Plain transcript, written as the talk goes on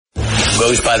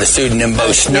goes by the pseudonym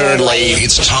Bo Snerdley.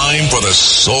 It's time for the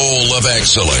Soul of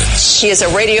Excellence. He is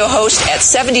a radio host at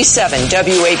 77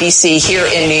 WABC here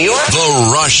in New York.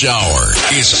 The Rush Hour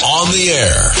is on the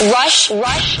air. Rush.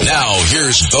 Now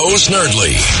here's Bo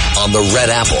Snerdley on the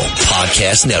Red Apple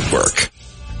Podcast Network.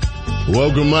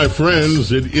 Welcome, my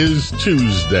friends. It is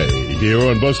Tuesday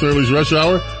here on Bo Snerdley's Rush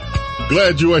Hour.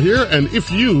 Glad you are here, and if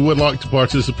you would like to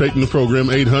participate in the program,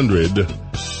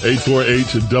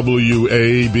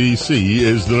 800-848-WABC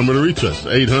is the number to reach us.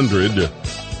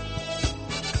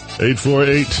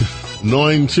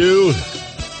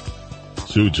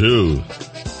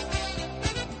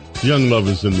 800-848-9222. Young love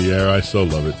is in the air. I so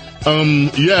love it.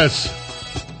 Yes,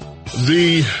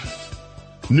 the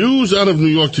news out of New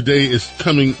York today is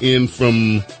coming in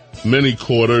from many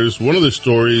quarters. One of the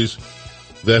stories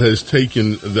that has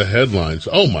taken the headlines.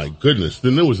 Oh my goodness.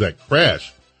 Then there was that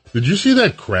crash. Did you see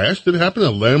that crash that happened? A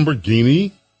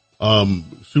Lamborghini,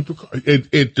 supercar.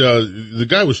 The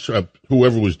guy was,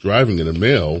 whoever was driving it, a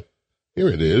male. Here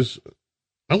it is.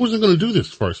 I wasn't going to do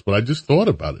this first, but I just thought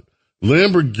about it.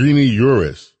 Lamborghini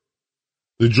Urus.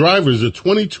 The driver is a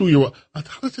 22-year-old. How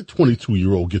does a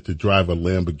 22-year-old get to drive a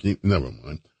Lamborghini? Never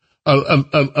mind. A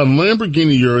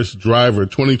Lamborghini Urus driver,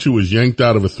 22, was yanked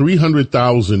out of a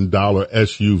 $300,000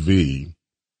 SUV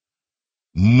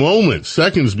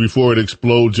seconds before it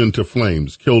explodes into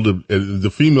flames. Killed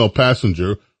the female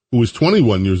passenger, who was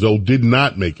 21 years old, did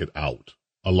not make it out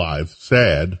alive.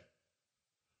 Sad.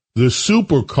 The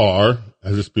supercar,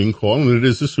 as it's being called, and it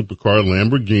is a supercar,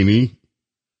 Lamborghini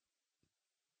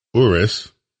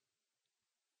Urus.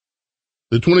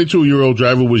 The 22-year-old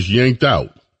driver was yanked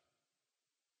out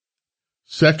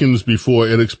seconds before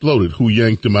it exploded. Who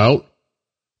yanked him out?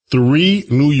 3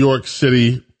 New York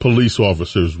City police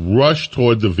officers rushed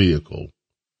toward the vehicle,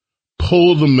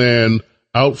 pulled the man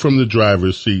out from the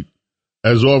driver's seat.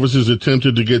 As officers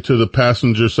attempted to get to the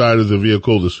passenger side of the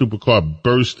vehicle, the supercar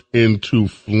burst into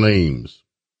flames.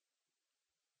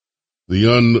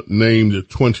 The unnamed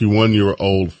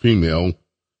 21-year-old female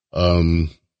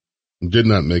did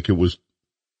not make it.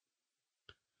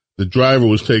 The driver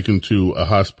was taken to a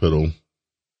hospital.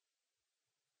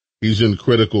 He's in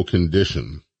critical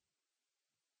condition.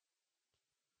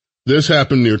 This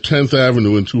happened near 10th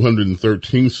Avenue and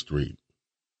 213th Street.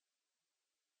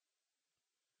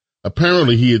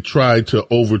 Apparently, he had tried to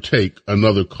overtake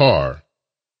another car.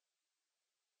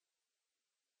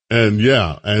 And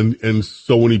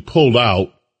so when he pulled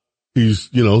out,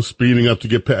 he's, speeding up to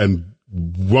get past and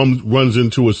runs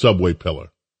into a subway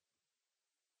pillar.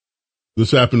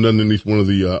 This happened underneath one of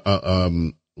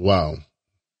the, wow.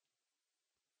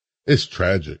 It's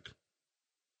tragic.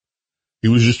 He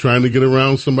was just trying to get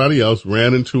around somebody else,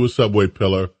 ran into a subway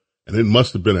pillar, and it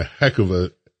must have been a heck of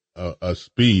a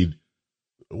speed.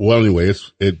 Well, anyway,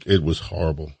 it was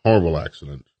horrible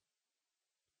accident.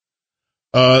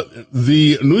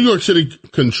 The New York City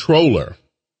Controller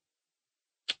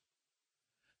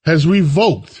has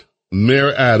revoked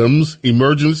Mayor Adams'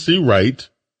 emergency right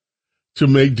to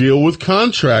make deal with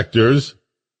contractors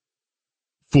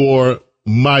for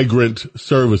migrant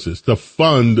services to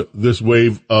fund this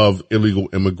wave of illegal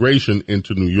immigration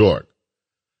into New York.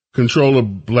 Controller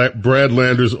Brad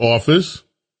Lander's office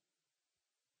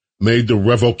made the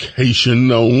revocation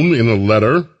known in a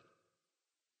letter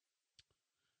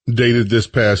dated this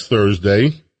past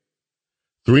Thursday,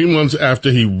 3 months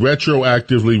after he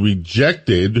retroactively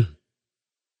rejected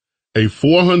a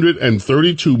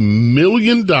 $432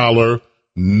 million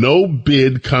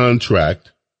no-bid contract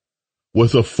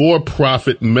with a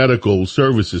for-profit medical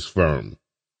services firm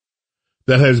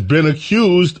that has been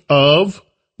accused of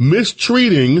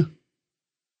mistreating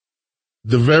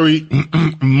the very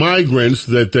migrants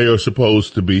that they are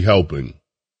supposed to be helping.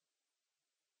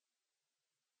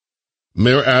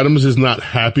 Mayor Adams is not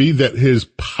happy that his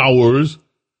powers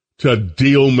to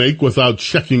deal make without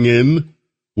checking in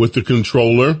with the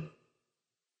controller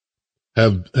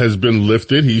has been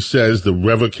lifted. He says the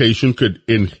revocation could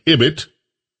inhibit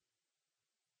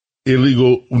he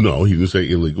didn't say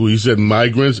illegal. He said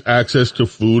migrants' access to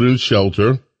food and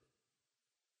shelter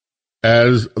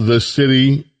as the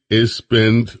city you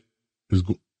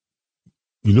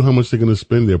know how much they're going to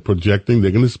spend? They're projecting they're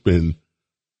going to spend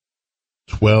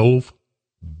 $12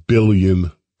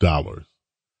 billion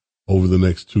over the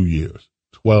next 2 years.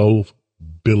 $12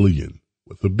 billion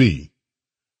with a B.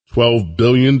 $12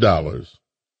 billion to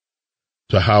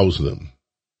house them.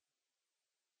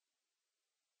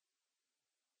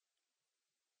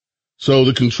 So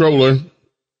the controller's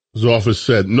office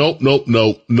said, no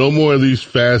more of these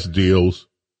fast deals.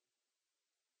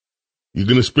 You're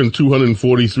going to spend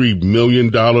 $243 million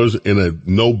in a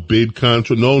no-bid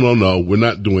contract. No, we're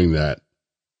not doing that.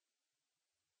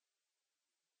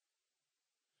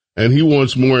 And he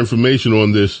wants more information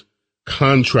on this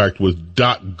contract with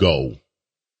 .go,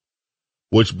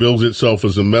 which bills itself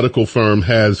as a medical firm,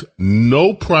 has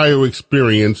no prior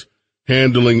experience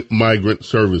handling migrant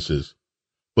services.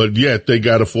 But yet they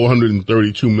got a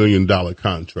 $432 million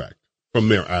contract from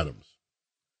Mayor Adams.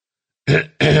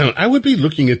 I would be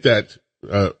looking at that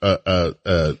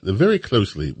very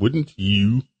closely, wouldn't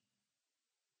you?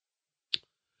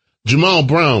 Jamal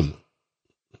Bowman,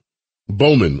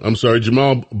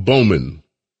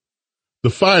 the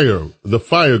fire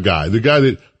guy, the guy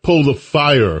that pulled the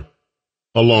fire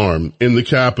alarm in the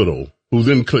Capitol, who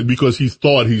then, because he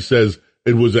says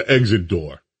it was an exit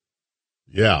door.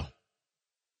 Yeah.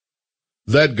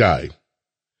 That guy.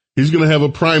 He's going to have a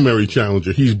primary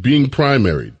challenger. He's being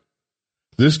primaried.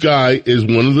 This guy is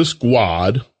one of the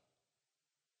squad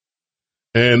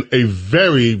and a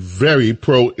very, very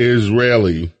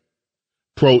pro-Israel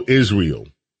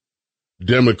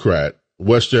Democrat,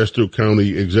 Westchester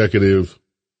County Executive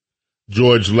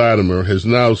George Latimer has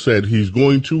now said he's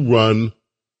going to run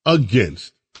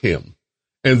against him.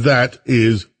 And that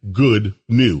is good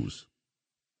news.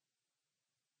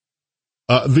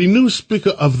 The new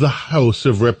Speaker of the House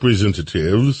of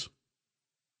Representatives,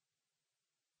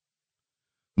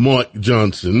 Mark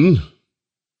Johnson,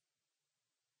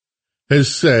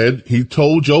 has said, he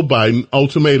told Joe Biden,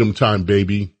 ultimatum time,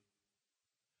 baby.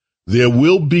 There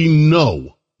will be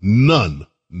no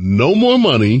more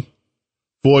money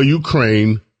for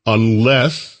Ukraine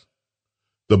unless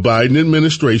the Biden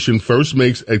administration first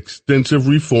makes extensive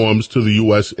reforms to the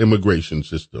U.S. immigration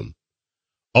system.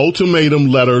 Ultimatum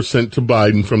letter sent to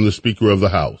Biden from the Speaker of the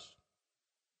House.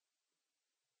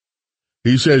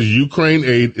 He says Ukraine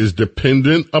aid is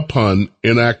dependent upon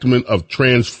enactment of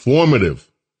transformative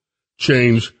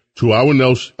change to our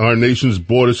nation's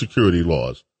border security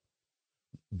laws.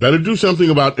 Better do something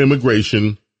about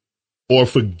immigration or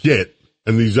forget,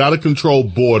 and these out-of-control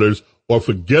borders, or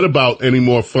forget about any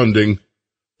more funding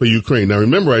for Ukraine. Now,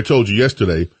 remember, I told you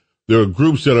yesterday, there are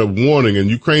groups that are warning, and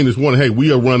Ukraine is warning, hey,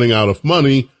 we are running out of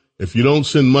money. If you don't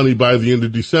send money by the end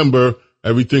of December,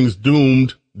 everything's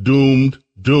doomed.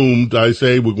 I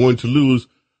say we're going to lose.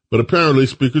 But apparently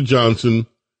Speaker Johnson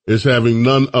is having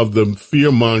none of the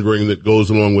fear-mongering that goes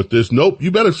along with this. Nope,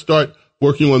 you better start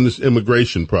working on this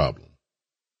immigration problem.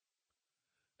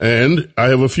 And I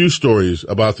have a few stories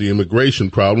about the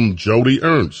immigration problem. Joni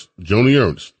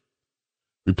Ernst,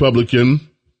 Republican,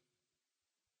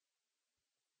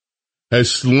 has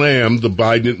slammed the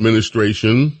Biden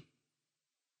administration.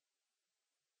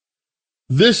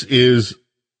 This is,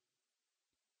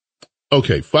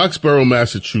 okay, Foxborough,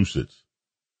 Massachusetts.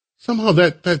 Somehow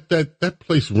that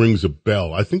place rings a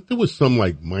bell. I think there was some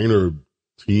like minor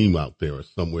team out there or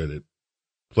somewhere that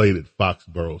played at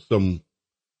Foxborough, some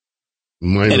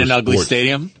minor in an ugly sport.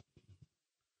 stadium?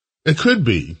 It could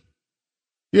be.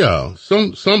 Yeah,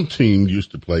 some team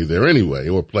used to play there anyway,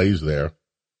 or plays there.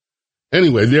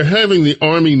 Anyway, they're having the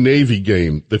Army-Navy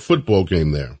game, the football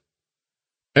game there.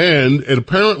 And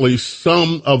apparently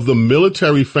some of the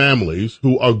military families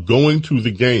who are going to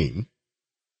the game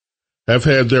have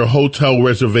had their hotel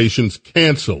reservations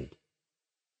canceled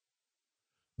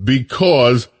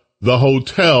because the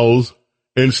hotels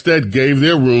instead gave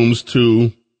their rooms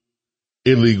to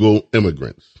illegal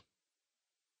immigrants.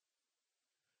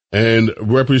 And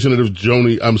Senator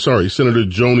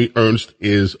Joni Ernst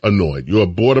is annoyed. Your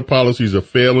border policies are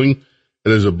failing.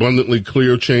 It is abundantly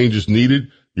clear change is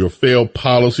needed. Your failed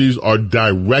policies are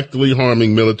directly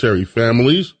harming military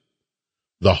families.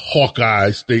 The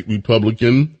Hawkeye state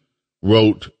Republican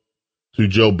wrote to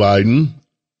Joe Biden,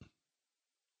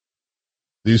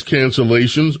 these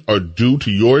cancellations are due to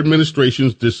your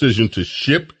administration's decision to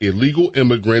ship illegal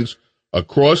immigrants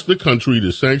across the country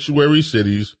to sanctuary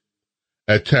cities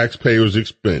at taxpayers'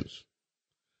 expense.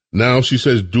 Now, she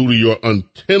says, due to your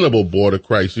untenable border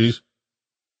crises,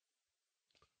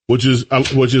 which has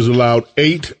allowed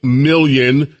 8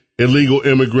 million illegal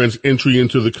immigrants entry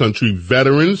into the country,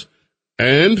 veterans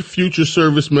and future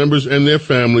service members and their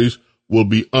families will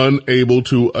be unable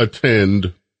to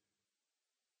attend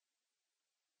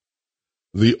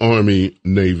the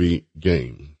Army-Navy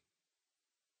game.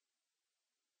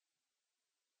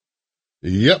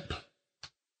 Yep.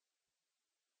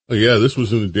 Oh, yeah, this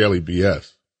was in the Daily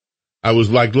BS. I was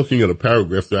like looking at a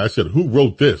paragraph there. I said, who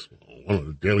wrote this? One of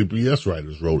the Daily BS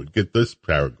writers wrote it. Get this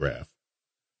paragraph.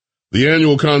 The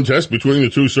annual contest between the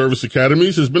two service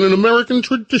academies has been an American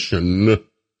tradition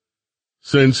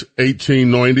since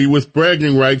 1890, with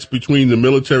bragging rights between the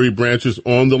military branches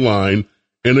on the line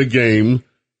in a game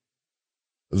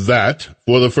that,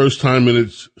 for the first time in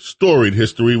its storied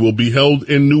history, will be held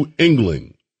in New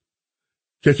England.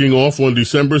 kicking off on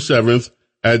December 7th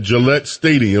at Gillette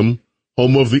Stadium,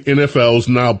 home of the NFL's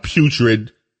now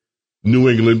putrid New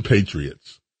England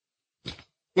Patriots.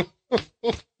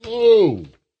 Oh,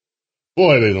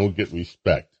 boy, they don't get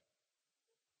respect.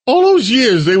 All those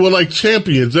years, they were like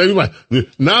champions. Everybody.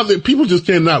 Now that people just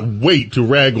cannot wait to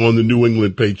rag on the New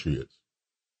England Patriots.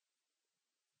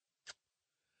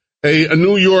 A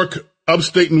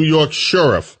upstate New York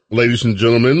sheriff, ladies and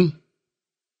gentlemen,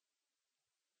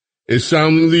 is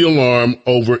sounding the alarm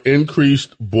over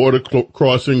increased border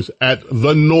crossings at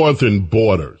the northern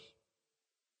borders.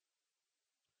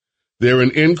 There are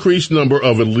an increased number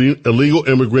of illegal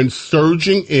immigrants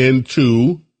surging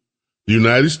into the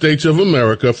United States of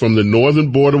America from the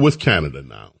northern border with Canada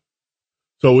now.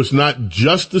 So it's not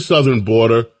just the southern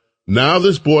border. Now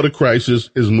this border crisis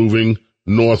is moving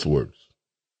northwards.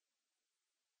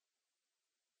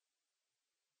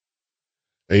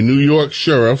 A New York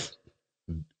sheriff,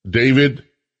 David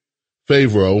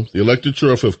Favreau, the elected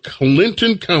sheriff of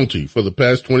Clinton County for the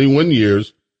past 21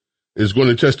 years, is going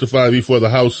to testify before the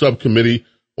House Subcommittee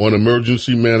on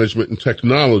Emergency Management and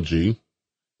Technology.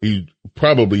 He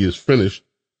probably is finished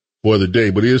for the day,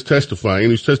 but he is testifying.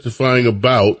 He's testifying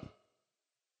about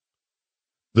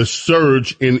the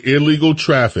surge in illegal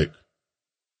traffic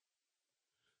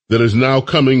that is now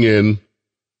coming in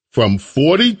from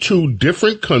 42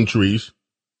 different countries,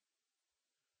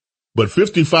 but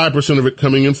 55% of it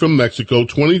coming in from Mexico,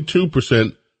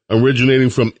 22% originating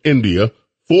from India,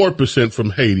 4% from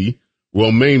Haiti,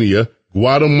 Romania,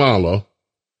 Guatemala,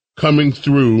 coming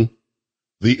through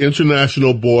the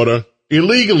international border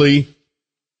illegally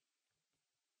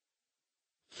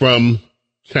from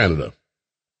Canada.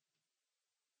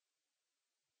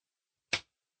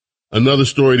 Another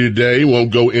story today,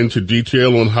 won't go into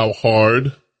detail on how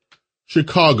hard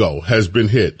Chicago has been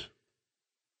hit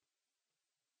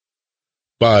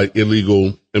by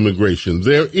illegal immigration.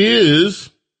 There's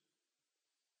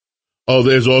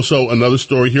also another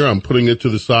story here. I'm putting it to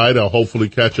the side. I'll hopefully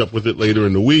catch up with it later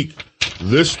in the week.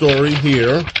 This story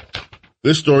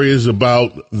is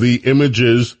about the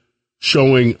images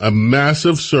showing a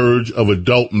massive surge of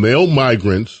adult male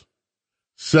migrants,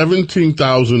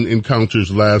 17,000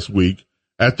 encounters last week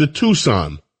at the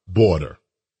Tucson border.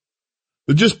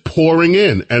 They're just pouring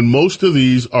in, and most of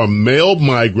these are male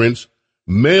migrants,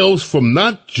 males from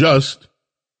not just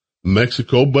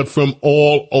Mexico, but from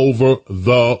all over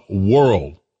the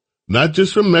world. Not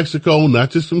just from Mexico,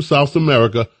 not just from South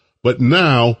America, but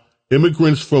now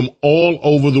immigrants from all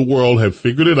over the world have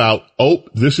figured it out. Oh,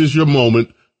 this is your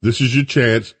moment. This is your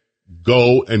chance.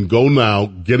 Go and go now.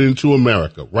 Get into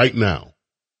America right now.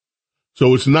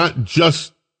 So it's not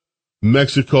just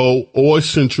Mexico or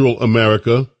Central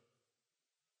America.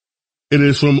 It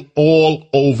is from all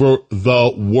over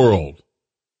the world.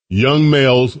 Young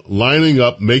males lining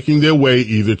up, making their way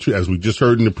either to, as we just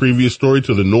heard in the previous story,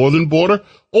 to the northern border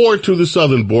or to the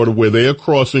southern border where they are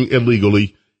crossing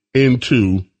illegally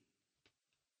into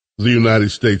the United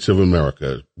States of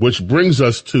America. Which brings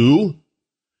us to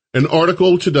an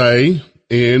article today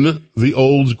in the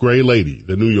Old Gray Lady,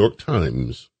 the New York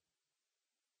Times.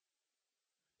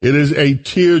 It is a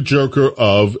tearjerker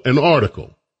of an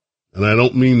article, and I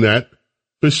don't mean that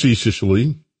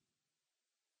facetiously.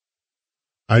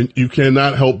 You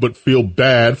cannot help but feel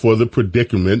bad for the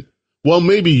predicament. Well,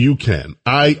 maybe you can.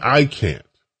 I can't.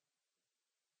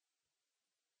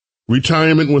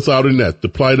 Retirement without a net, the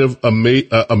plight of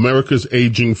America's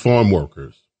aging farm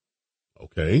workers.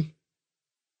 Okay.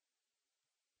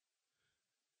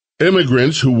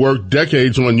 Immigrants who worked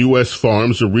decades on U.S.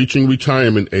 farms are reaching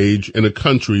retirement age in a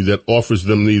country that offers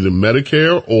them neither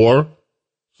Medicare or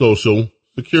Social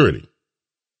Security.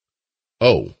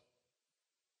 Oh.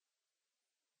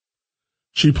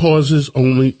 She pauses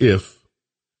only if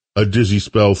a dizzy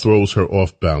spell throws her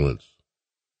off balance,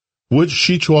 which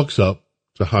she chalks up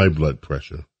to high blood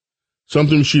pressure,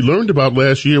 something she learned about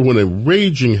last year when a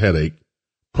raging headache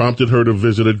prompted her to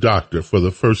visit a doctor for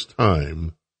the first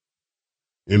time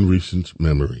in recent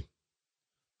memory.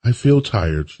 I feel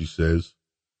tired, she says,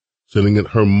 sitting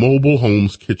at her mobile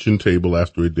home's kitchen table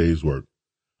after a day's work.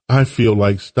 I feel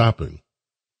like stopping,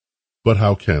 but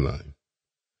how can I?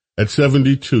 At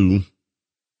 72,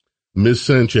 Ms.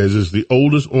 Sanchez is the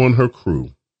oldest on her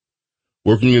crew,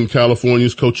 working in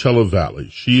California's Coachella Valley.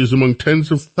 She is among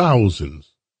tens of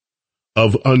thousands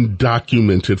of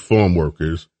undocumented farm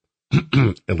workers,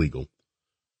 illegal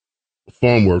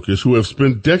farm workers who have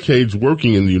spent decades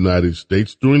working in the United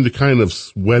States doing the kind of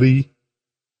sweaty,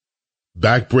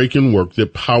 back-breaking work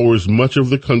that powers much of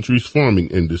the country's farming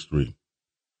industry,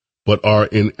 but are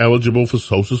ineligible for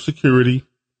Social Security,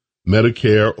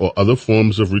 Medicare, or other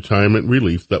forms of retirement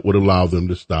relief that would allow them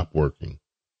to stop working.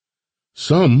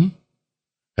 Some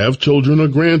have children or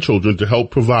grandchildren to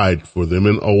help provide for them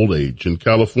in old age. In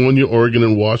California, Oregon,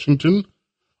 and Washington,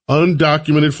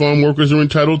 undocumented farm workers are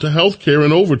entitled to health care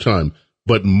and overtime,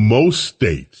 but most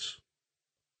states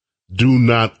do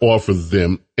not offer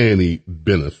them any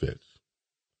benefits.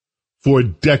 For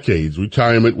decades,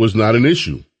 retirement was not an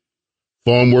issue.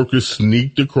 Farm workers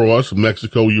sneaked across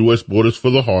Mexico-U.S. borders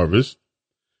for the harvest,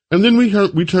 and then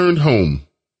returned home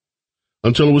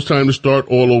until it was time to start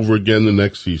all over again the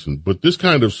next season. But this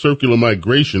kind of circular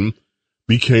migration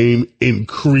became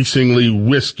increasingly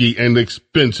risky and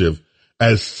expensive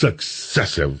as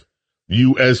successive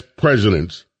U.S.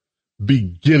 presidents,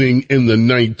 beginning in the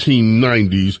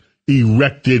 1990s,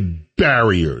 erected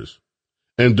barriers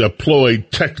and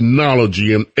deployed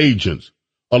technology and agents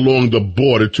along the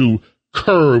border to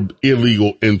curb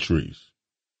illegal entries.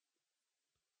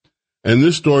 And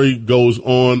this story goes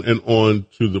on and on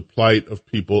to the plight of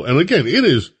people. And again, it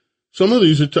is, some of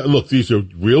these are, look, these are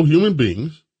real human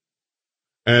beings.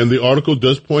 And the article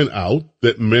does point out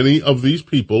that many of these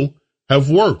people have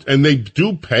worked, and they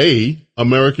do pay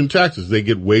American taxes. They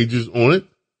get wages on it.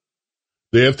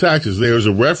 They have taxes. There's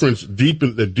a reference deep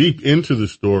into the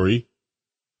story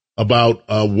about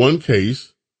one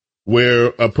case where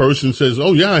a person says,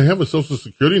 oh, yeah, I have a Social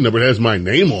Security number. It has my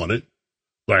name on it,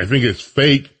 but I think it's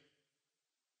fake.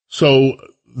 So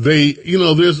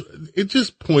it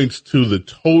just points to the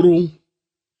total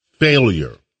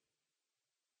failure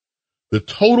and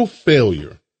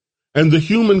the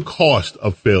human cost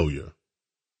of failure.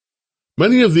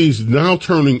 Many of these now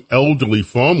turning elderly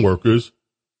farm workers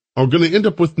are going to end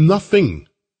up with nothing.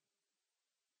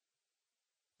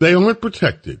 They aren't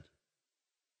protected.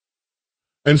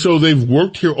 And so they've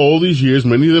worked here all these years.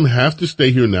 Many of them have to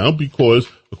stay here now because,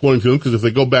 according to them, because if they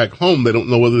go back home, they don't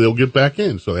know whether they'll get back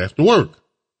in. So they have to work.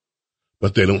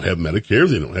 But they don't have Medicare.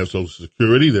 They don't have Social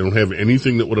Security. They don't have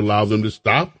anything that would allow them to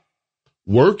stop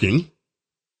working.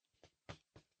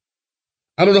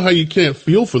 I don't know how you can't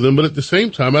feel for them, but at the same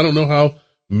time, I don't know how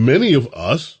many of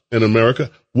us in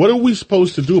America, what are we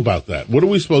supposed to do about that? What are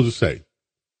we supposed to say?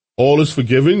 All is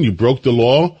forgiven. You broke the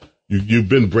law. You've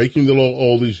been breaking the law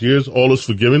all these years. All is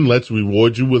forgiven. Let's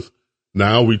reward you with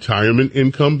now retirement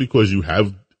income because you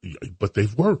have, but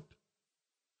they've worked.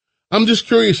 I'm just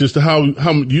curious as to how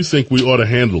you think we ought to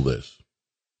handle this.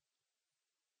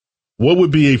 What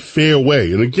would be a fair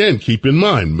way? And again, keep in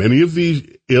mind, many of these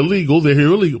they're here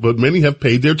illegal, but many have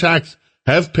paid their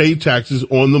have paid taxes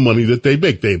on the money that they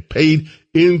make. They've paid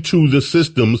into the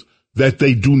systems that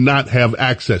they do not have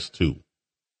access to.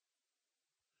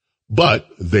 But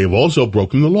they've also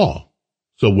broken the law.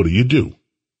 So what do?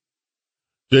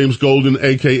 James Golden,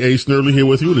 a.k.a. Snerdley, here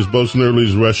with you. It is Bo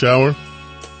Snerdley's Rush Hour.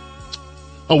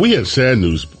 Oh, we had sad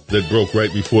news that broke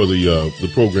right before the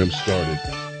program started.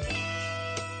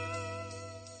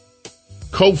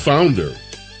 Co-founder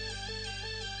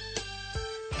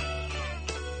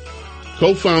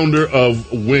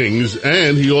of Wings,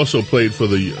 and he also played for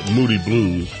the Moody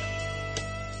Blues,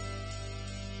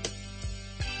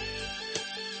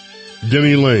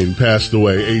 Denny Lane passed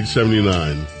away, age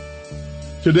 79.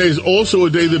 Today is also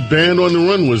a day that Band on the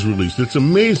Run was released. It's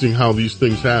amazing how these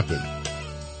things happen.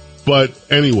 But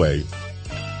anyway,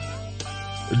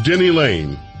 Denny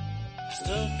Lane,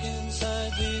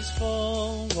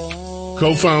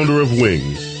 co-founder of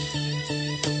Wings,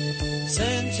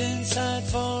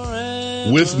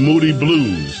 with Moody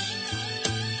Blues,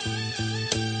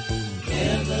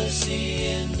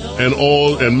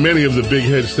 and many of the big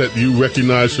hits that you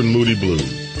recognize from Moody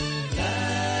Blues.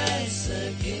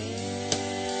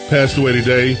 Passed away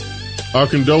today. Our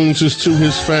condolences to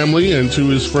his family and to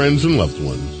his friends and loved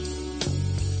ones.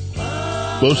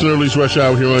 Bo Snerdley's Rush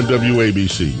Hour here on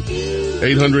WABC.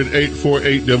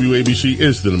 800-848-WABC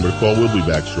is the number to call. We'll be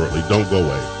back shortly. Don't go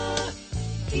away.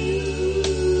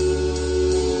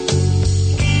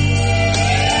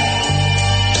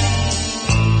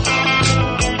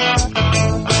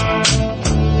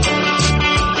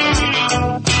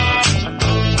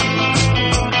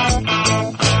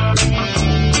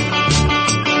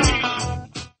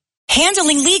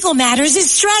 Handling legal matters is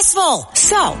stressful.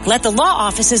 So, let the law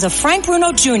offices of Frank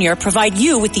Bruno Jr. provide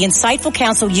you with the insightful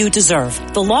counsel you deserve.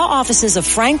 The law offices of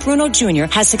Frank Bruno Jr.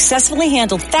 has successfully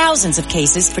handled thousands of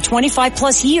cases for 25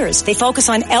 plus years. They focus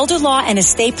on elder law and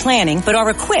estate planning, but are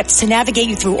equipped to navigate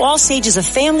you through all stages of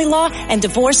family law and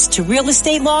divorce to real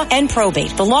estate law and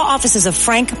probate. The law offices of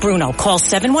Frank Bruno. Call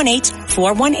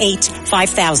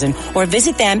 718-418-5000 or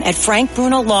visit them at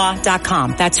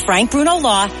frankbrunolaw.com. That's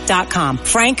frankbrunolaw.com.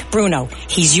 Frank Bruno.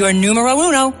 He's your numero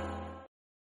uno.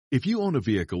 If you own a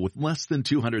vehicle with less than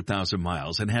 200,000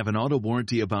 miles and have an auto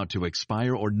warranty about to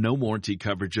expire or no warranty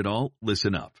coverage at all,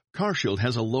 listen up. CarShield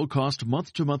has a low-cost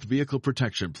month-to-month vehicle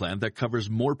protection plan that covers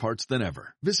more parts than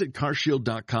ever. Visit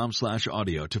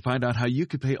carshield.com/audio to find out how you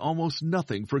could pay almost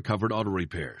nothing for covered auto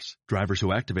repairs. Drivers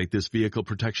who activate this vehicle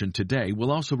protection today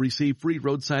will also receive free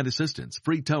roadside assistance,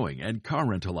 free towing, and car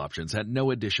rental options at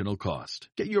no additional cost.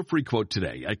 Get your free quote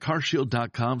today at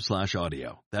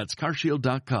carshield.com/audio. That's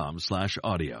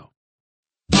carshield.com/audio.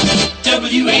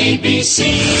 WABC.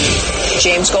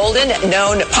 James Golden,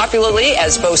 known popularly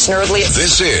as Bo Snerdley.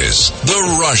 This is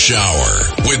The Rush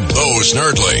Hour with Bo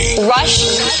Snerdley. Rush.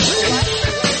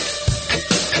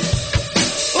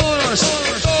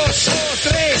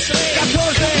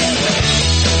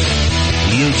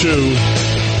 U2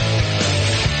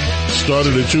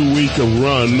 started a 2-week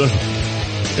run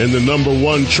in the number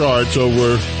one charts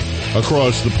over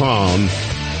across the pond.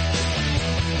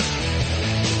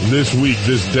 This week,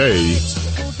 this day,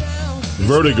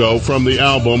 Vertigo from the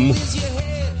album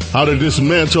How to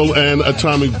Dismantle an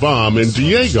Atomic Bomb. And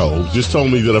Diego just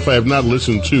told me that if I have not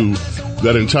listened to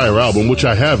that entire album, which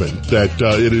I haven't, that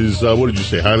it is, what did you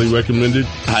say, highly recommended?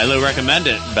 Highly recommend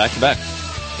it, back to back.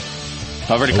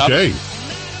 Cover to cover. Okay.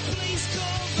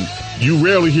 You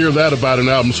rarely hear that about an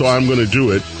album, so I'm going to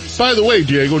do it. By the way,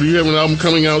 Diego, do you have an album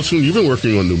coming out soon? You've been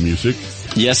working on new music.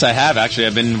 Yes, I have. Actually,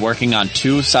 I've been working on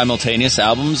 2 simultaneous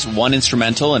albums, one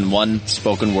instrumental and one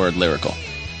spoken word lyrical.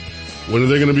 When are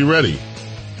they going to be ready?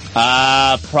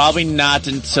 Probably not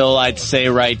until I'd say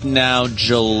right now,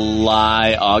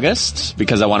 July, August,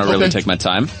 because I want to really take my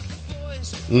time.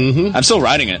 Mm-hmm. I'm still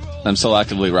writing it. I'm still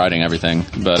actively writing everything,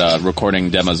 but recording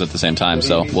demos at the same time,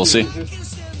 so we'll see.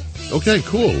 Okay,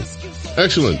 cool.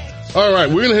 Excellent. All right,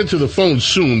 we're going to head to the phone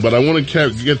soon, but I want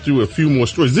to get through a few more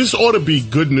stories. This ought to be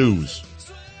good news.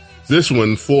 This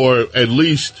one for at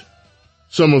least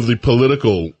some of the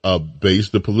political base,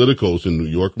 the politicals in New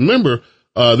York. Remember,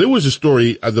 there was a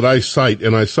story that I cite,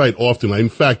 and I cite often. In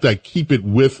fact, I keep it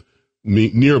with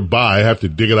me nearby. I have to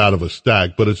dig it out of a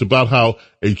stack, but it's about how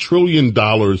 $1 trillion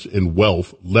in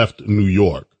wealth left New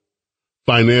York.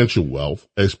 Financial wealth,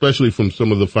 especially from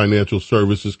some of the financial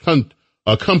services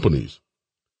companies.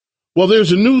 Well,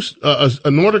 there's an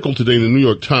article today in the New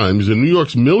York Times, and New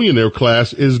York's millionaire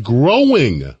class is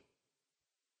growing.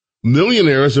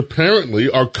 Millionaires apparently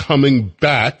are coming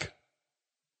back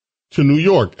to New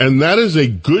York, and that is a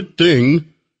good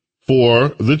thing for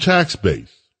the tax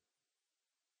base.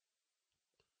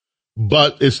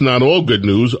 But it's not all good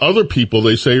news. Other people,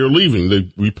 they say, are leaving.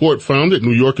 The report found that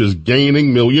New York is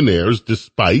gaining millionaires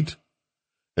despite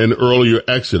an earlier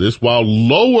exodus, while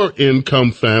lower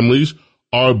income families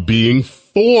are being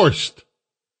forced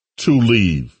to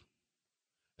leave.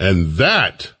 And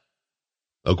that,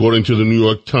 according to the New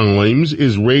York Times,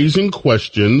 is raising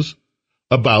questions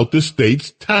about the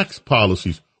state's tax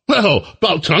policies. Well,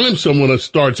 about time someone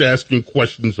starts asking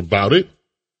questions about it.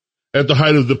 At the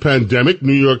height of the pandemic,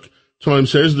 New York Times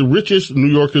says the richest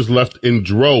New Yorkers left in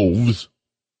droves.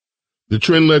 The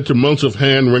trend led to months of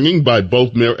hand-wringing by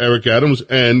both Mayor Eric Adams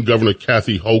and Governor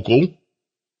Kathy Hochul.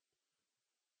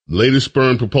 Latest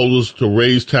spurring proposals to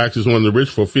raise taxes on the rich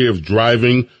for fear of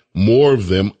driving more of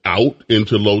them out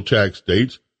into low-tax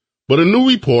states. But a new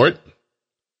report,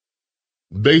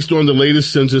 based on the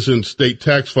latest census and state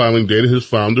tax filing data, has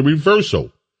found a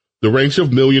reversal. The ranks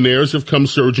of millionaires have come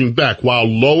surging back, while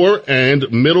lower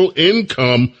and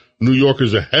middle-income New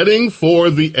Yorkers are heading for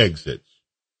the exits.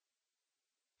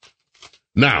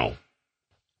 Now,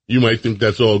 you might think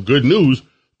that's all good news,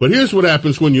 but here's what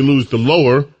happens when you lose the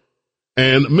lower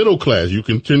and middle class. You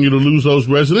continue to lose those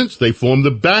residents. They form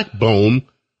the backbone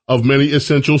of many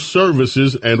essential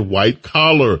services and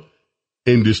white-collar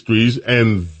industries,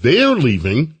 and they're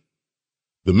leaving,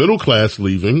 the middle class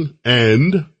leaving,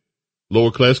 and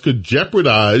lower class could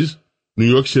jeopardize New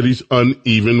York City's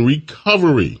uneven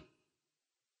recovery.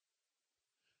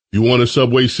 If you want a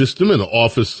subway system, an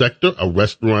office sector, a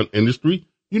restaurant industry,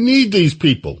 you need these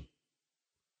people.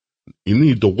 You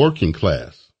need the working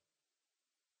class.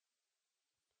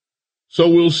 So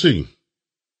we'll see.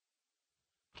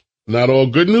 Not all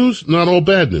good news, not all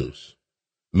bad news.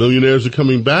 Millionaires are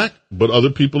coming back, but other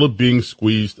people are being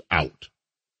squeezed out.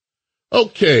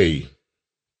 Okay.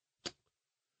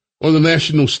 On the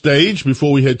national stage,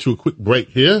 before we head to a quick break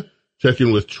here, check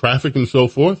in with traffic and so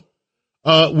forth,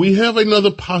 we have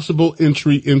another possible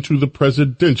entry into the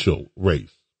presidential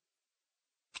race.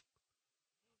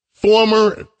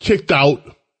 Former kicked out,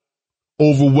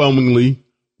 overwhelmingly,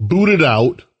 booted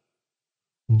out,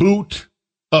 boot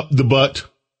up the butt,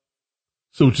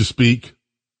 so to speak,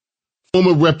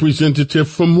 former representative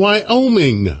from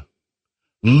Wyoming,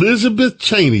 Elizabeth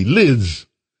Cheney, Liz,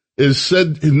 is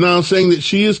now saying that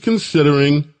she is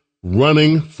considering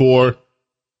running for.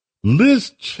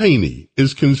 Liz Cheney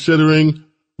is considering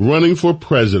running for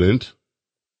president.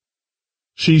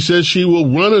 She says she will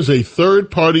run as a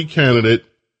third-party candidate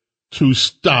to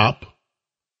stop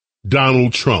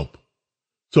Donald Trump.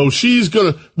 So she's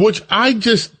going to, which I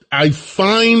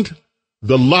find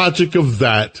the logic of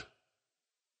that.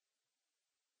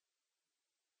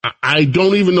 I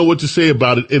don't even know what to say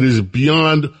about it. It is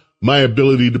beyond my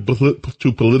ability to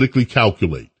politically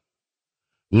calculate.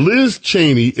 Liz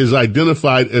Cheney is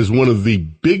identified as one of the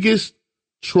biggest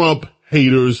Trump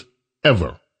haters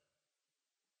ever.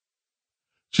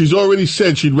 She's already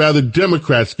said she'd rather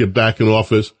Democrats get back in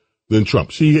office than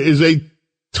Trump. She is a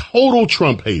total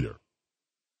Trump hater.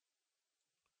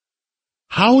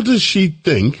 How does she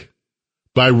think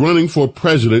by running for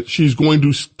president she's going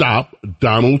to stop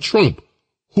Donald Trump?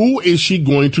 Who is she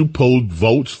going to pull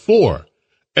votes for?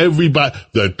 Everybody,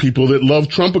 the people that love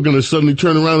Trump are going to suddenly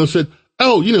turn around and say,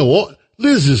 oh, you know what?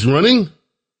 Liz is running.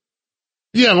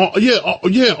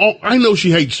 I know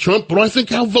she hates Trump, but I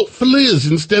think I'll vote for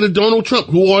Liz instead of Donald Trump,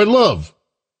 who I love.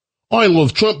 I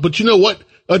love Trump, but you know what?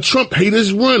 A Trump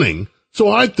hater's running. So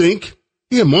I think,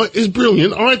 Mike is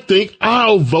brilliant. I think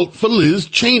I'll vote for Liz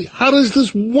Cheney. How does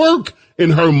this work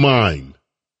in her mind?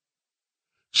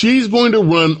 She's going to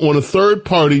run on a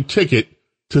third-party ticket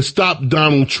to stop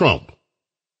Donald Trump.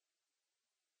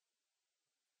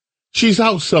 She's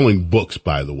out selling books,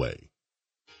 by the way.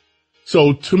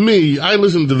 So to me, I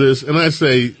listen to this and I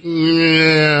say,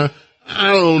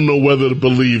 I don't know whether to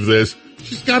believe this.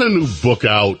 She's got a new book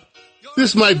out.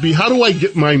 This might be, how do I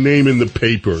get my name in the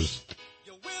papers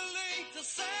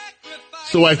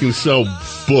so I can sell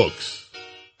books?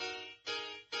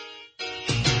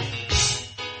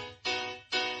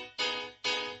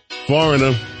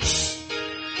 Foreigner.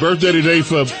 Birthday today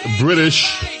for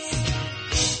British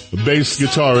bass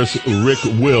guitarist Rick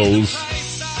Wills,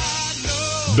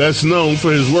 best known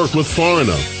for his work with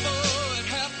Foreigner.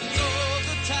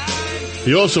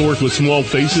 He also worked with Small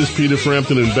Faces, Peter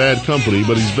Frampton, and Bad Company,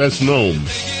 but he's best known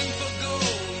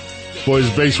for his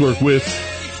bass work with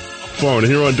Foreigner.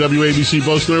 Here on WABC,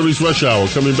 Bo Snerdley's Rush Hour.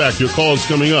 Coming back. Your call's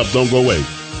coming up. Don't go away.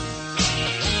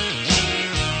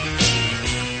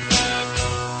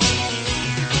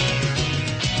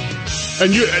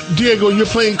 And Diego, you're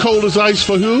playing Cold as Ice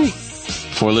for who?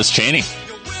 For Liz Cheney.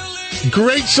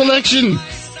 Great selection.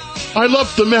 I love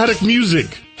thematic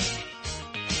music.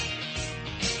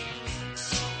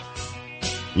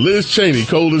 Liz Cheney,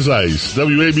 Cold as Ice.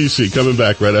 WABC coming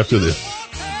back right after this.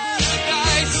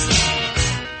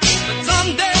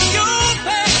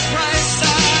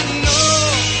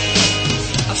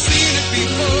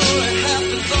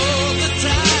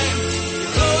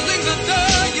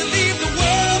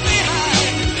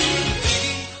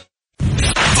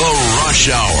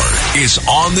 Hour is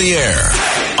on the air.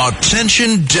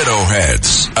 Attention Ditto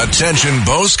Heads. Attention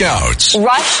Bo Scouts.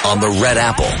 Rush on the Red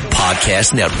Apple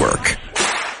Podcast Network.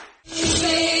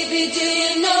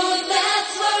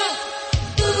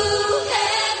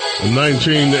 In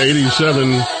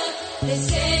 1987,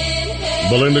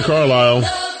 Belinda Carlisle,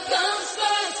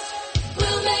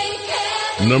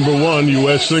 #1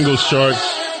 U.S. singles charts.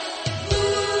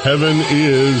 Heaven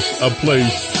is a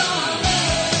Place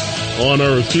on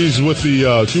Earth. She was with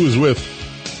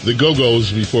the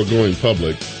Go-Go's before going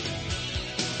public.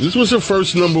 This was her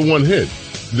first #1 hit.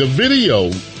 The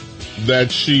video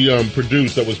that she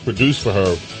produced, that was produced for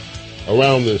her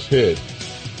around this hit,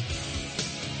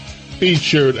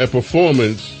 featured a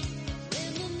performance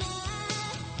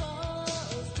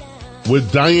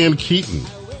with Diane Keaton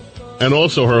and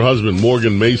also her husband,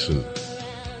 Morgan Mason.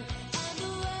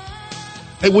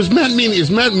 Hey, is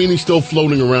Matt Meany still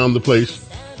floating around the place?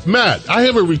 Matt, I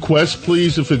have a request,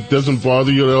 please, if it doesn't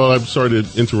bother you at all. I'm sorry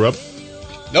to interrupt.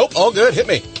 Nope, all good. Hit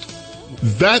me.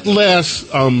 That last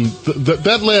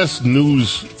that last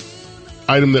news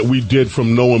item that we did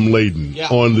from Noam Laden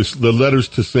on the letters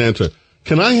to Santa,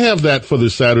 can I have that for the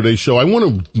Saturday show? I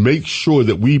want to make sure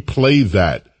that we play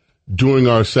that during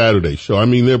our Saturday show. I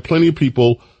mean, there are plenty of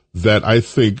people that I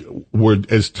think were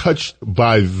as touched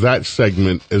by that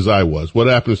segment as I was. What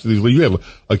happens to these? You have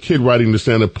a kid writing to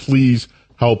Santa, please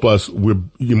help us.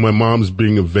 My mom's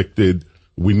being evicted.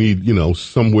 We need,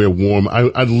 somewhere warm.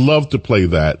 I'd love to play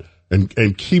that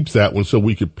and keep that one so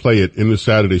we could play it in the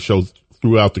Saturday show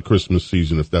throughout the Christmas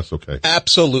season, if that's okay.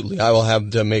 Absolutely. I will have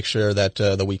to make sure that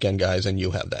the weekend guys and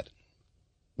you have that.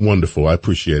 Wonderful. I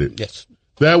appreciate it. Yes.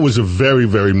 That was a very,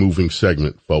 very moving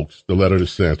segment, folks. The letter to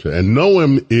Santa. And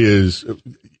Noam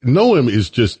is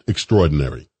just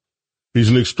extraordinary. He's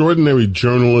an extraordinary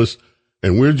journalist.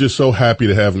 And we're just so happy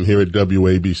to have him here at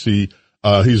WABC.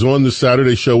 He's on the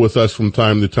Saturday show with us from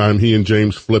time to time. He and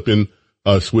James Flippin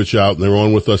switch out, and they're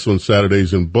on with us on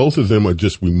Saturdays. And both of them are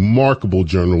just remarkable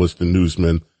journalists and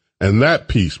newsmen. And that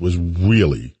piece was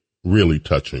really, really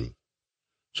touching.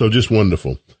 So just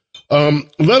wonderful.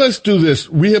 Let us do this.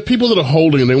 We have people that are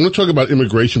holding, and they want to talk about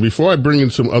immigration. Before I bring in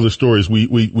some other stories,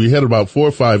 we had about 4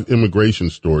 or 5 immigration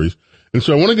stories. And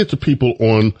so I want to get to people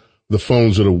on the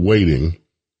phones that are waiting.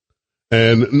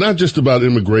 And not just about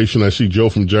immigration. I see Joe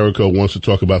from Jericho wants to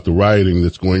talk about the rioting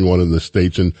that's going on in the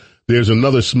States. And there's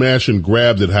another smash and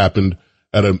grab that happened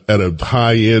at a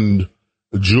high-end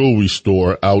jewelry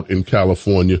store out in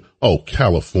California. Oh,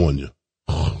 California.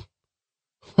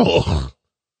 Oh,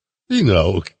 you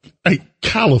know,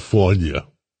 California.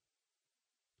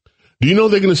 Do you know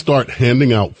they're going to start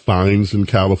handing out fines in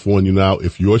California now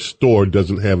if your store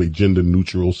doesn't have a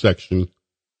gender-neutral section?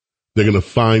 They're going to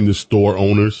fine the store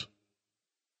owners.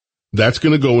 That's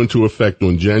going to go into effect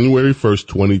on January 1st,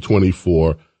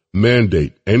 2024.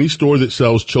 Mandate. Any store that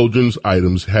sells children's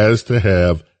items has to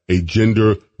have a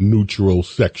gender-neutral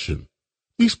section.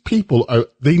 These people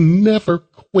they never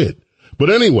quit. But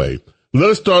anyway, let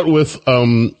us start with,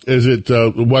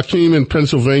 Joaquin in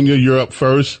Pennsylvania? You're up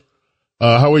first.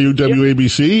 How are you,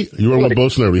 WABC? You're on with Bo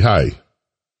Snerdly. Hi.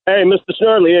 Hey, Mr.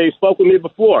 Snerdly. Yeah, you spoke with me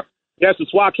before. Yes,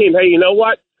 it's Joaquin. Hey, you know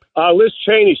what? Liz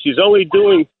Cheney, she's only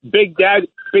doing Big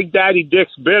Daddy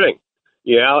Dick's bidding,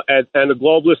 you know, and the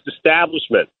globalist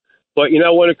establishment. But, you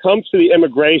know, when it comes to the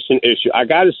immigration issue, I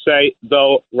got to say,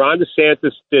 though, Ron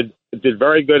DeSantis did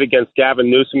very good against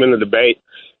Gavin Newsom in the debate.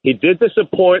 He did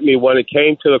disappoint me when it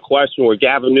came to the question where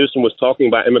Gavin Newsom was talking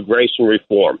about immigration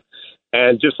reform.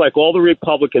 And just like all the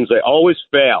Republicans, they always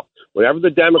fail. Whenever the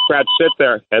Democrats sit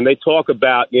there and they talk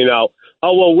about, you know,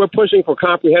 oh, well, we're pushing for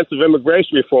comprehensive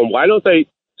immigration reform. Why don't they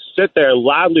sit there and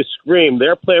loudly scream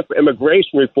their plan for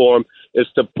immigration reform is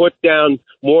to put down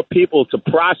more people to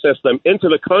process them into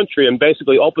the country and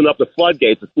basically open up the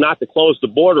floodgates. It's not to close the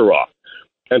border off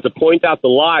and to point out the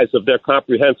lies of their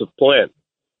comprehensive plan.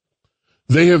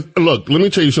 They have, look, let me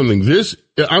tell you something.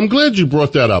 I'm glad you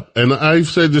brought that up. And I've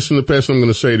said this in the past, and I'm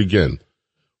going to say it again.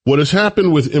 What has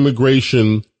happened with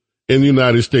immigration in the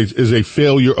United States is a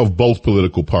failure of both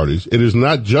political parties. It is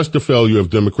not just a failure of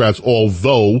Democrats,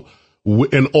 although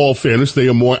in all fairness, they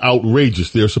are more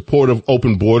outrageous. Their support of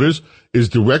open borders is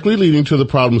directly leading to the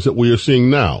problems that we are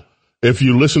seeing now. If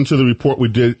you listen to the report we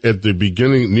did at the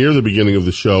beginning, near the beginning of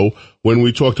the show, when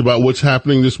we talked about what's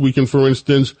happening this weekend, for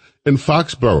instance, in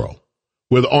Foxborough,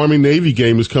 where the Army-Navy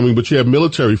game is coming, but you have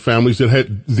military families that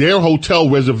had their hotel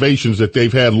reservations that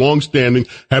they've had long-standing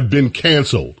have been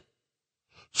canceled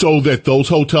so that those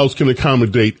hotels can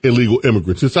accommodate illegal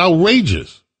immigrants. It's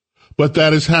outrageous. But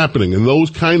that is happening, and those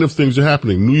kind of things are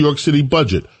happening. New York City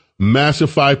budget,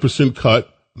 massive 5%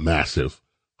 cut, massive.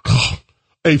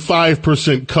 A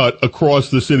 5% cut across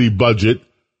the city budget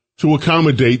to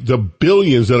accommodate the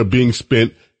billions that are being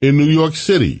spent in New York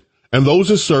City. And those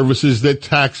are services that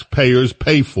taxpayers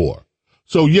pay for.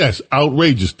 So yes,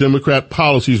 outrageous. Democrat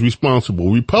policy is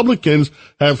responsible. Republicans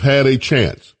have had a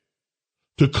chance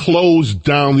to close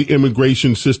down the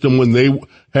immigration system when they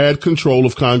had control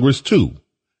of Congress too.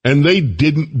 And they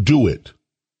didn't do it.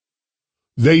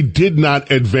 They did not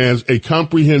advance a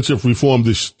comprehensive reform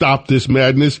to stop this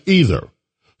madness either.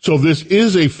 So this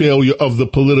is a failure of the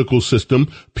political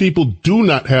system. People do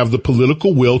not have the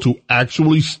political will to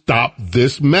actually stop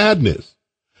this madness.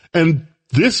 And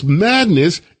this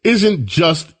madness isn't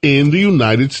just in the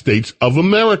United States of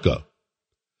America.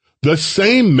 The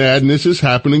same madness is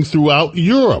happening throughout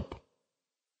Europe.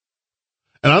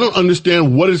 And I don't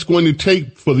understand what it's going to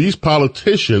take for these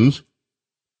politicians,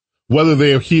 whether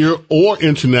they are here or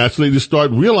internationally, to start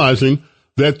realizing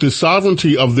that the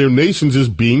sovereignty of their nations is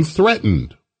being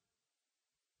threatened.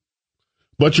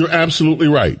 But you're absolutely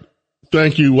right.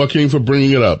 Thank you, Joaquin, for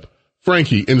bringing it up.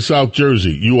 Frankie in South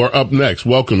Jersey, you are up next.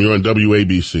 Welcome. You're on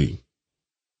WABC.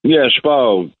 Yes,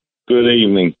 Bo. Good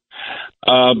evening.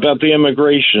 About the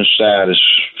immigration status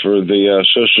for the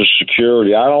Social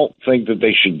Security, I don't think that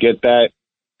they should get that.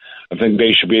 I think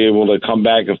they should be able to come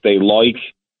back if they like.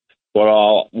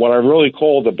 But what I really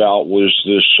called about was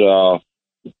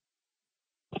this,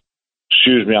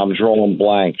 excuse me, I'm drawing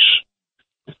blanks.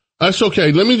 That's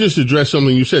okay. Let me just address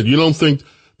something you said. You don't think,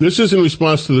 this is in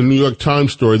response to the New York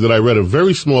Times story that I read a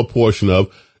very small portion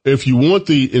of. If you want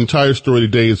the entire story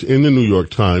today, it's in the New York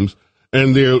Times.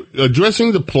 And they're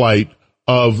addressing the plight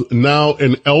of now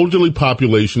an elderly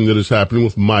population that is happening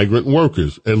with migrant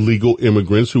workers, illegal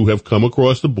immigrants who have come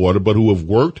across the border but who have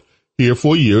worked here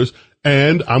for years.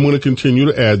 And I'm going to continue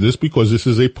to add this because this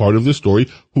is a part of the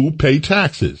story, who pay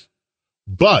taxes.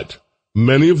 But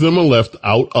Many of them are left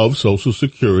out of Social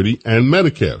Security and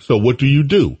Medicare. So what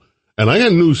do? And I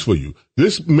got news for you.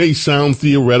 This may sound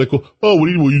theoretical. Oh, what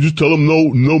do you just tell them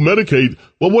no Medicaid?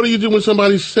 Well, what do you do when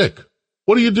somebody's sick?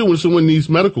 What do you do when someone needs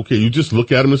medical care? You just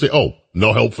look at them and say, oh,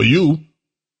 no help for you.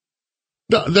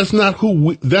 No, that's not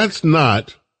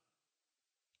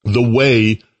the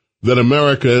way that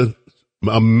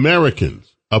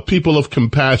Americans, a people of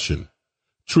compassion,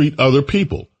 treat other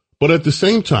people. But at the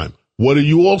same time, what do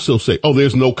you also say? Oh,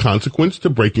 there's no consequence to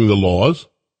breaking the laws.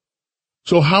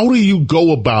 So how do you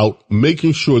go about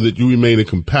making sure that you remain a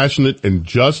compassionate and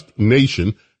just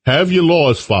nation, have your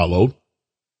laws followed?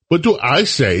 But I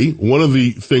say one of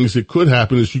the things that could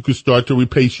happen is you could start to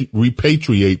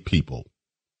repatriate people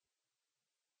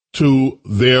to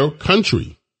their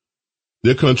country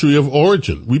of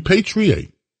origin.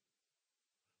 Repatriate.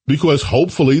 Because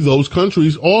hopefully those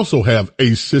countries also have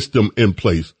a system in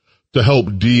place to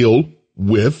help deal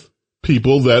with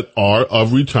people that are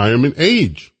of retirement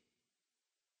age.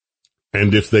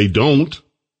 And if they don't,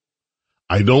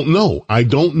 I don't know. I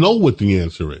don't know what the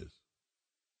answer is.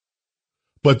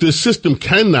 But this system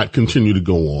cannot continue to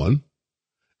go on,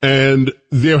 and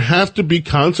there have to be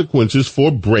consequences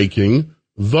for breaking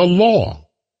the law.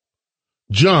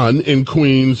 John in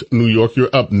Queens, New York, you're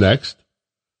up next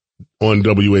on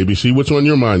WABC. What's on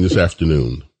your mind this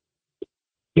afternoon?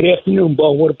 Good afternoon,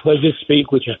 Bo. What a pleasure to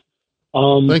speak with you.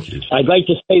 Thank you. I'd like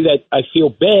to say that I feel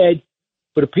bad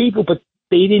for the people, but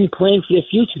they didn't plan for their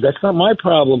future. That's not my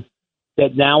problem.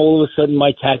 That now all of a sudden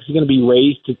my taxes are going to be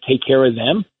raised to take care of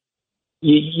them. They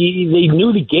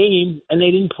knew the game and they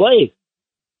didn't play it.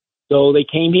 So they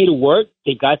came here to work.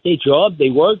 They got their job. They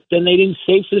worked. Then they didn't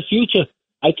save for the future.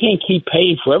 I can't keep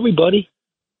paying for everybody.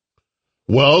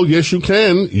 Well, yes, you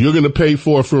can. You're going to pay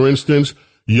for instance,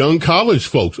 young college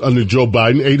folks under Joe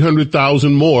Biden,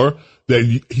 $800,000 more that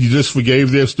he just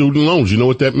forgave their student loans. You know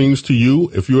what that means to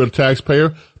you if you're a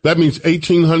taxpayer? That means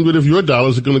 $1,800 of your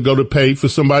dollars are going to go to pay for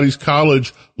somebody's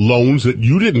college loans that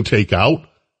you didn't take out.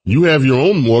 You have your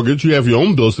own mortgage, you have your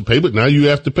own bills to pay, but now you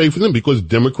have to pay for them because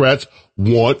Democrats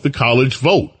want the college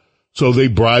vote. So they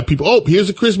bribe people. Oh, here's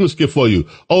a Christmas gift for you.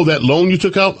 Oh, that loan you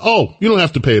took out? Oh, you don't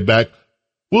have to pay it back.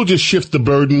 We'll just shift the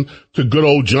burden to good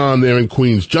old John there in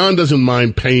Queens. John doesn't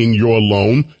mind paying your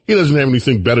loan. He doesn't have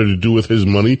anything better to do with his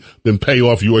money than pay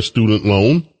off your student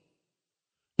loan.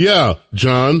 Yeah,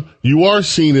 John, you are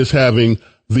seen as having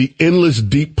the endless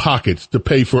deep pockets to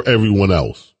pay for everyone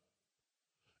else.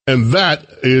 And that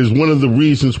is one of the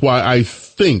reasons why I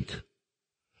think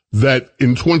that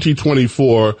in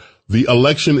 2024, the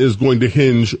election is going to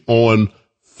hinge on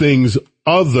things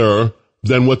other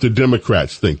than what the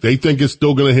Democrats think. They think it's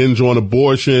still going to hinge on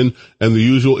abortion and the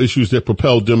usual issues that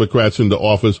propel Democrats into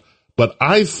office. But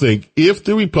I think if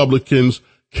the Republicans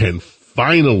can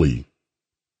finally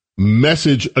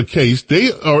message a case,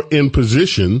 they are in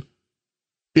position,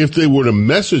 if they were to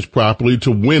message properly,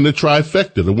 to win a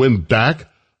trifecta, to win back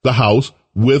the House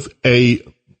with a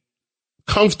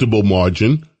comfortable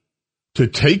margin, to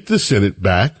take the Senate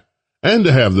back, and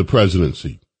to have the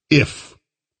presidency. If,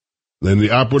 then the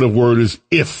operative word is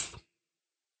if,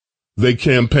 they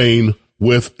campaign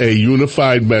with a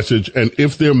unified message, and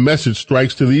if their message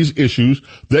strikes to these issues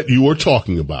that you are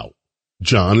talking about,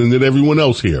 John, and then everyone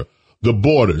else here, the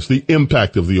borders, the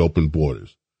impact of the open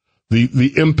borders,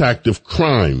 the impact of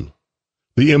crime,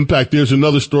 the impact, there's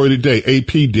another story today,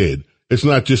 AP did. It's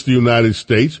not just the United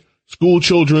States. School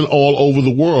children all over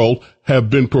the world have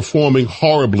been performing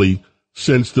horribly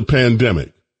since the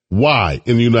pandemic. Why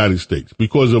in the United States?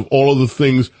 Because of all of the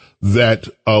things that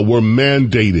were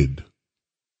mandated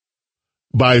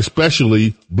by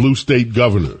especially blue state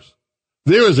governors.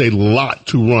 There is a lot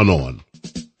to run on.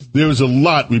 There is a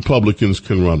lot Republicans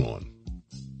can run on.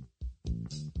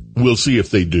 We'll see if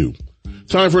they do.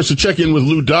 Time for us to check in with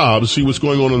Lou Dobbs, see what's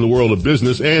going on in the world of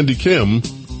business. Andy Kim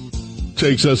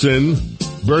takes us in.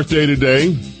 Birthday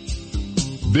today.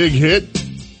 Big hit.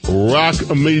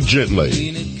 Rock Me Gently.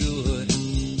 Ain't it good?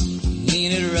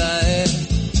 Ain't it right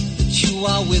that you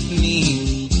are with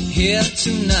me here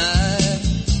tonight?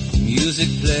 Music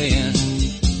playing,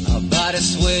 our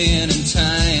bodies swaying in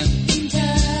time.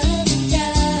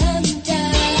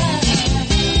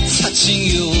 Touching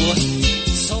you.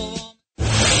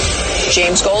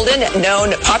 James Golden,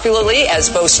 known popularly as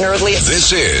Bo Snerdley.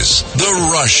 This is The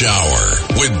Rush Hour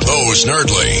with Bo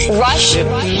Snerdley. Rush. In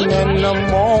the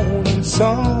morning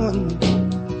sun,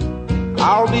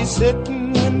 I'll be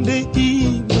sitting when the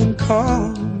evening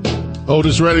comes.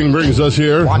 Otis Redding brings us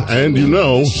here, and you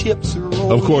know,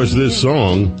 of course, this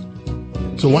song.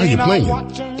 So why are you playing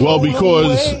it? Well,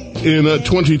 because in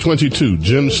 2022,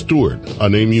 Jim Stewart, a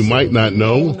name you might not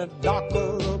know,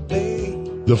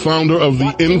 the founder of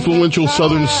the influential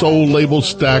Southern soul label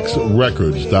Stax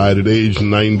Records, died at age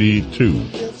 92.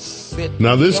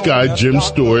 Now, this guy, Jim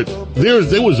Stewart,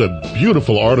 there was a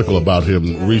beautiful article about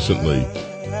him recently.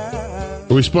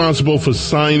 Responsible for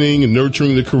signing and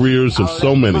nurturing the careers of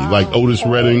so many, like Otis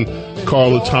Redding,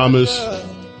 Carla Thomas,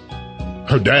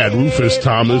 her dad, Rufus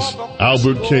Thomas,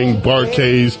 Albert King, Bart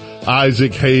Hayes,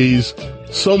 Isaac Hayes,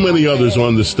 so many others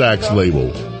on the Stax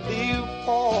label.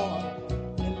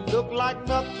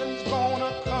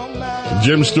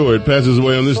 Jim Stewart passes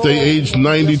away on this day, aged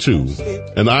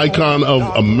 92, an icon of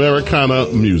Americana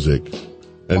music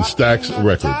and Stax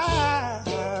Records.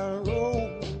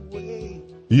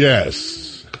 Yes.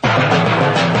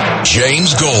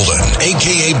 James Golden,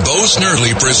 a.k.a. Bo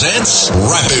Snerdley, presents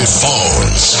Rapid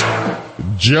Phones.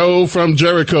 Joe from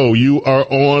Jericho, you are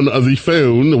on the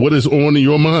phone. What is on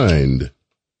your mind?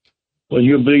 Well,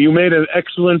 you made an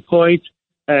excellent point,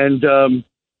 and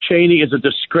Cheney is a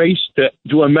disgrace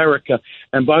to America.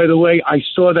 And by the way, I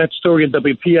saw that story in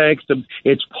WPIX.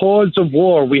 It's Paws of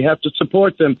War. We have to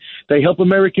support them. They help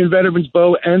American veterans,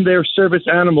 Bo, and their service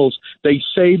animals. They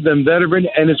saved the veteran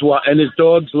and his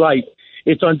dog's life.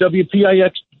 It's on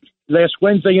WPIX last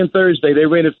Wednesday and Thursday. They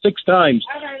ran it 6 times.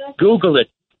 Google it.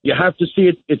 You have to see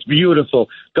it. It's beautiful.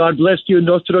 God bless you.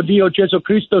 Nostro Dio Gesù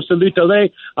Cristo saluta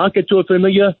lei, anche tua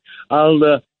famiglia,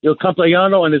 il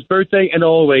compleanno on his birthday, and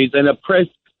always. And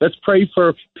let's pray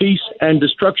for peace and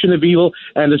destruction of evil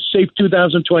and a safe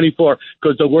 2024,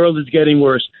 because the world is getting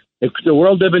worse. If the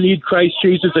world ever needs Christ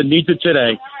Jesus, it needs it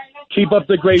today. Keep up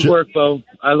the great work, Bo.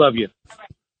 I love you.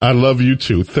 I love you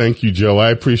too. Thank you, Joe. I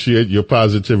appreciate your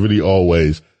positivity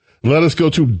always. Let us go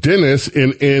to Dennis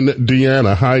in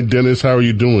Indiana. Hi, Dennis. How are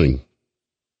you doing?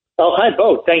 Oh, hi,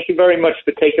 Bo. Thank you very much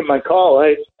for taking my call.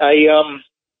 I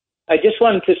just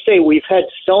wanted to say we've had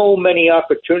so many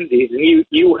opportunities, and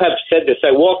you have said this.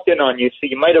 I walked in on you, so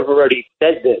you might have already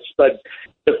said this, but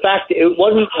the fact it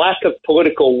wasn't lack of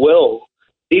political will.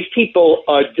 These people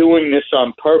are doing this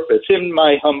on purpose, in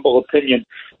my humble opinion.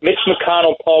 Mitch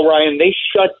McConnell, Paul Ryan, they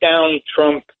shut down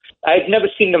Trump. I've never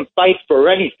seen them fight for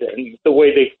anything the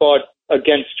way they fought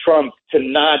against Trump to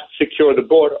not secure the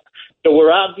border. So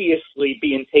we're obviously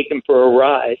being taken for a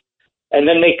ride. And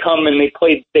then they come and they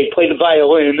play the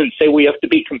violin and say we have to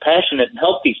be compassionate and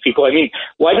help these people. I mean,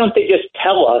 why don't they just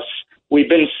tell us we've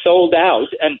been sold out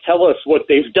and tell us what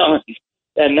they've done?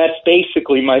 And that's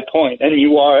basically my point. And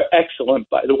you are excellent,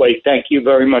 by the way. Thank you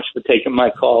very much for taking my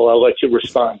call. I'll let you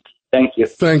respond. Thank you.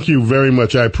 Thank you very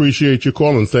much. I appreciate your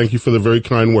call, and thank you for the very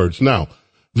kind words. Now,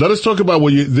 let us talk about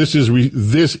what this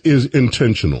is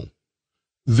intentional.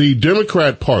 The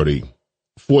Democrat Party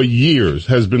for years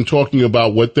has been talking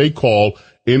about what they call,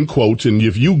 in quotes, and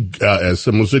if you, as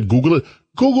someone said, Google it,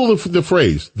 Google the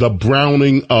phrase, the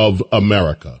browning of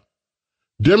America.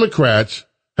 Democrats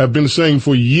have been saying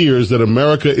for years that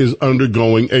America is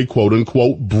undergoing a quote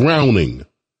unquote browning,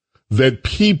 that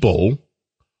people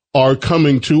are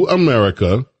coming to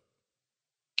America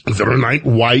that are not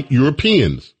white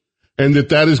Europeans, and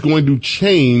that is going to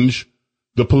change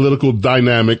the political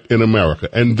dynamic in America.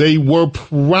 And they were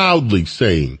proudly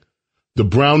saying the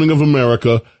browning of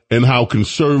America and how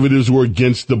conservatives were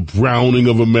against the browning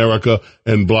of America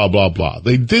and blah, blah, blah.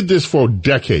 They did this for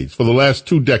decades. For the last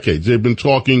 2 decades, they've been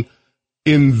talking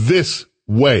in this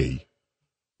way.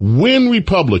 When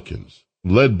Republicans,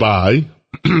 led by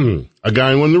a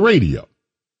guy on the radio,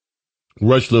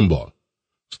 Rush Limbaugh,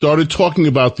 started talking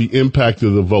about the impact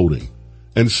of the voting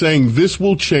and saying this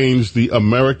will change the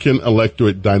American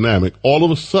electorate dynamic, all of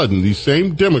a sudden, these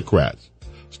same Democrats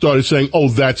started saying, oh,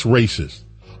 that's racist.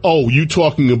 Oh, you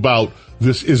talking about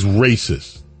this is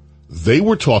racist. They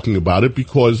were talking about it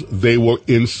because they were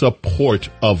in support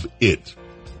of it.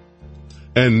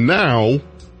 And now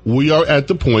we are at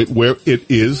the point where it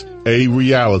is a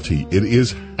reality. It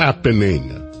is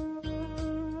happening.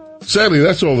 Sadly,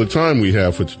 that's all the time we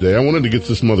have for today. I wanted to get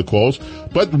to some other calls,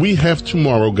 but we have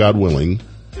tomorrow, God willing.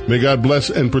 May God bless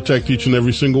and protect each and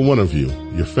every single one of you,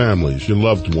 your families, your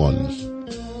loved ones.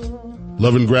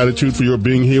 Love and gratitude for your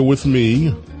being here with me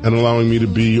and allowing me to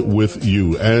be with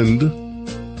you. And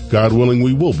God willing,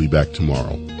 we will be back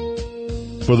tomorrow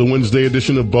for the Wednesday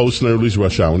edition of Bo Snerdley's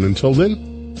Rush Hour. And until then,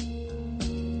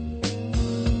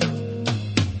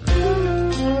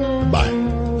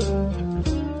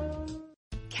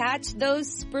 Catch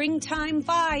those springtime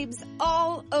vibes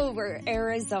all over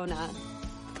Arizona.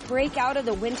 Break out of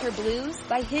the winter blues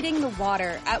by hitting the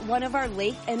water at one of our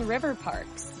lake and river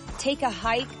parks. Take a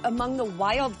hike among the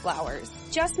wildflowers.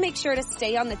 Just make sure to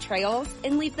stay on the trails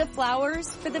and leave the flowers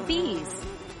for the bees.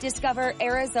 Discover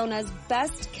Arizona's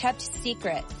best kept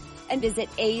secret and visit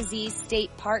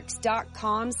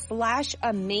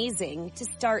azstateparks.com/amazing to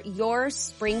start your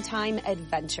springtime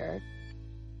adventure.